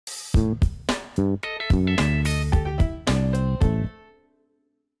So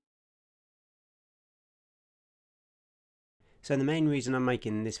the main reason I'm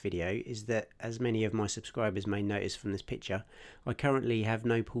making this video is that, as many of my subscribers may notice from this picture, I currently have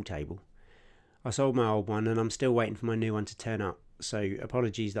no pool table. I sold my old one and I'm still waiting for my new one to turn up, so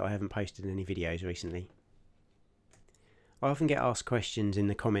apologies that I haven't posted any videos recently. I often get asked questions in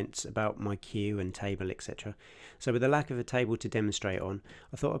the comments about my cue and table, etc. So with the lack of a table to demonstrate on,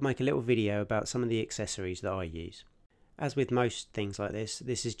 I thought I'd make a little video about some of the accessories that I use. As with most things like this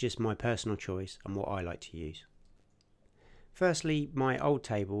is just my personal choice and what I like to use. Firstly, my old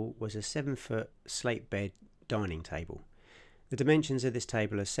table was a 7-foot slate bed dining table. The dimensions of this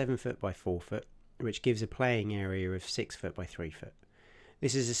table are 7 foot by 4 foot, which gives a playing area of 6 foot by 3 foot.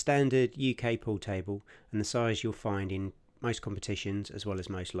 This is a standard UK pool table and the size you'll find in most competitions as well as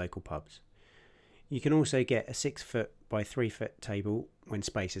most local pubs. You can also get a 6 foot by 3 foot table when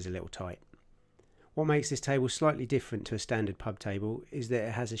space is a little tight. What makes this table slightly different to a standard pub table is that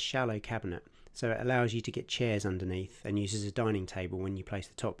it has a shallow cabinet, so it allows you to get chairs underneath and use as a dining table when you place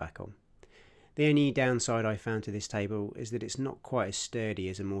the top back on. The only downside I found to this table is that it's not quite as sturdy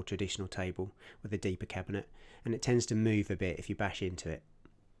as a more traditional table with a deeper cabinet, and it tends to move a bit if you bash into it.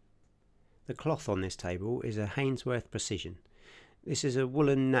 The cloth on this table is a Hainsworth Precision. This is a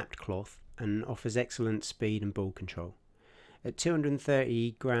woolen napped cloth and offers excellent speed and ball control. At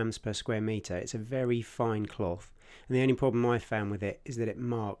 230 grams per square metre, it's a very fine cloth, and the only problem I found with it is that it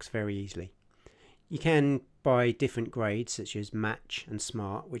marks very easily. You can buy different grades such as Match and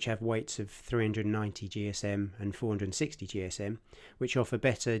Smart, which have weights of 390 GSM and 460 GSM, which offer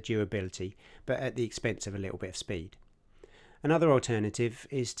better durability but at the expense of a little bit of speed. Another alternative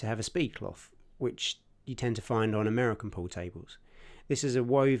is to have a speed cloth, which you tend to find on American pool tables. This is a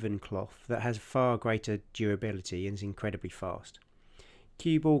woven cloth that has far greater durability and is incredibly fast.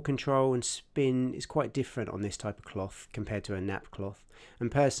 Cue ball control and spin is quite different on this type of cloth compared to a nap cloth,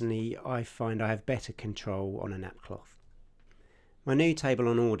 and personally I find I have better control on a nap cloth. My new table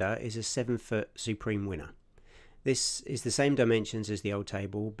on order is a 7-foot Supreme Winner. This is the same dimensions as the old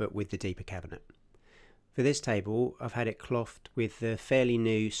table but with the deeper cabinet. For this table I've had it clothed with the fairly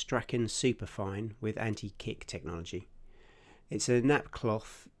new Strachan Superfine with anti-kick technology. It's a nap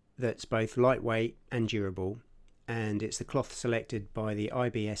cloth that's both lightweight and durable, and it's the cloth selected by the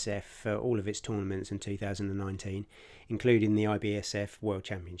IBSF for all of its tournaments in 2019, including the IBSF World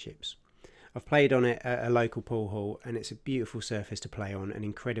Championships. I've played on it at a local pool hall and it's a beautiful surface to play on and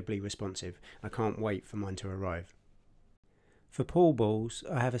incredibly responsive. I can't wait for mine to arrive. For pool balls,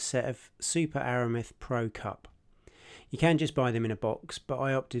 I have a set of Super Aramith Pro Cup. You can just buy them in a box, but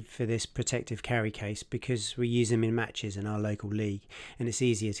I opted for this protective carry case because we use them in matches in our local league and it's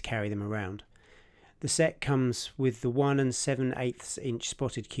easier to carry them around. The set comes with the 1 7/8 inch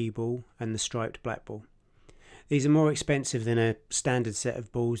spotted cue ball and the striped black ball. These are more expensive than a standard set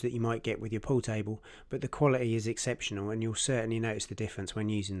of balls that you might get with your pool table, but the quality is exceptional and you'll certainly notice the difference when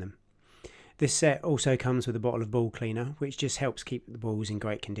using them. This set also comes with a bottle of ball cleaner, which just helps keep the balls in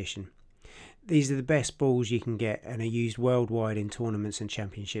great condition. These are the best balls you can get and are used worldwide in tournaments and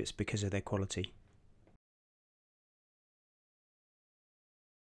championships because of their quality.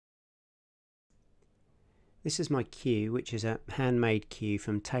 This is my cue, which is a handmade cue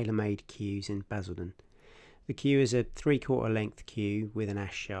from TaylorMade Cues in Basildon. The cue is a 3/4 length cue with an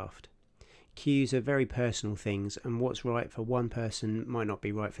ash shaft. Cues are very personal things, and what's right for one person might not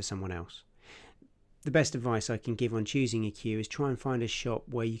be right for someone else. The best advice I can give on choosing a cue is try and find a shop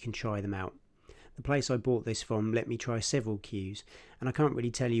where you can try them out. The place I bought this from let me try several cues, and I can't really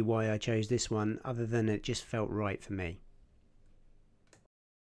tell you why I chose this one other than it just felt right for me.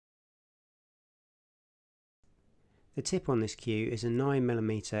 The tip on this cue is a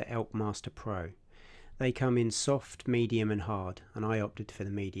 9mm Elkmaster Pro. They come in soft, medium and hard, and I opted for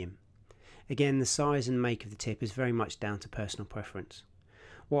the medium. Again, the size and make of the tip is very much down to personal preference.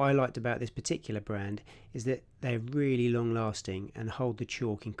 What I liked about this particular brand is that they're really long lasting and hold the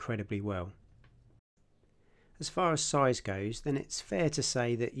chalk incredibly well. As far as size goes, then it's fair to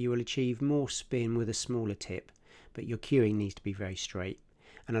say that you will achieve more spin with a smaller tip, but your cueing needs to be very straight,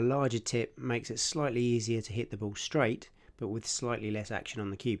 and a larger tip makes it slightly easier to hit the ball straight, but with slightly less action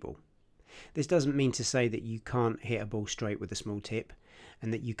on the cue ball. This doesn't mean to say that you can't hit a ball straight with a small tip,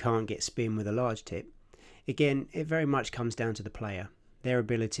 and that you can't get spin with a large tip. Again, it very much comes down to the player, their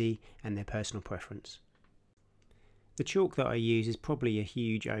ability and their personal preference. The chalk that I use is probably a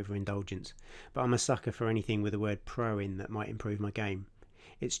huge overindulgence, but I'm a sucker for anything with the word pro in that might improve my game.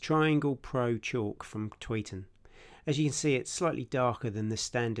 It's Triangle Pro Chalk from Tweeton. As you can see, it's slightly darker than the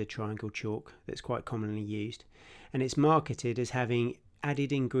standard triangle chalk that's quite commonly used, and it's marketed as having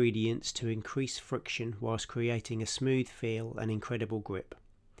added ingredients to increase friction whilst creating a smooth feel and incredible grip.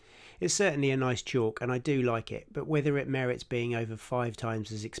 It's certainly a nice chalk and I do like it, but whether it merits being over 5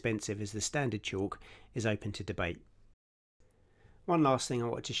 times as expensive as the standard chalk is open to debate. One last thing I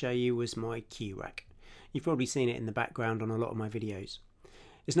wanted to show you was my cue rack. You've probably seen it in the background on a lot of my videos.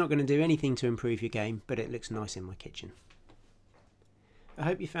 It's not going to do anything to improve your game, but it looks nice in my kitchen. I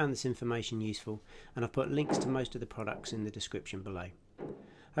hope you found this information useful, and I've put links to most of the products in the description below.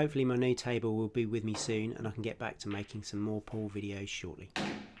 Hopefully my new table will be with me soon and I can get back to making some more pool videos shortly.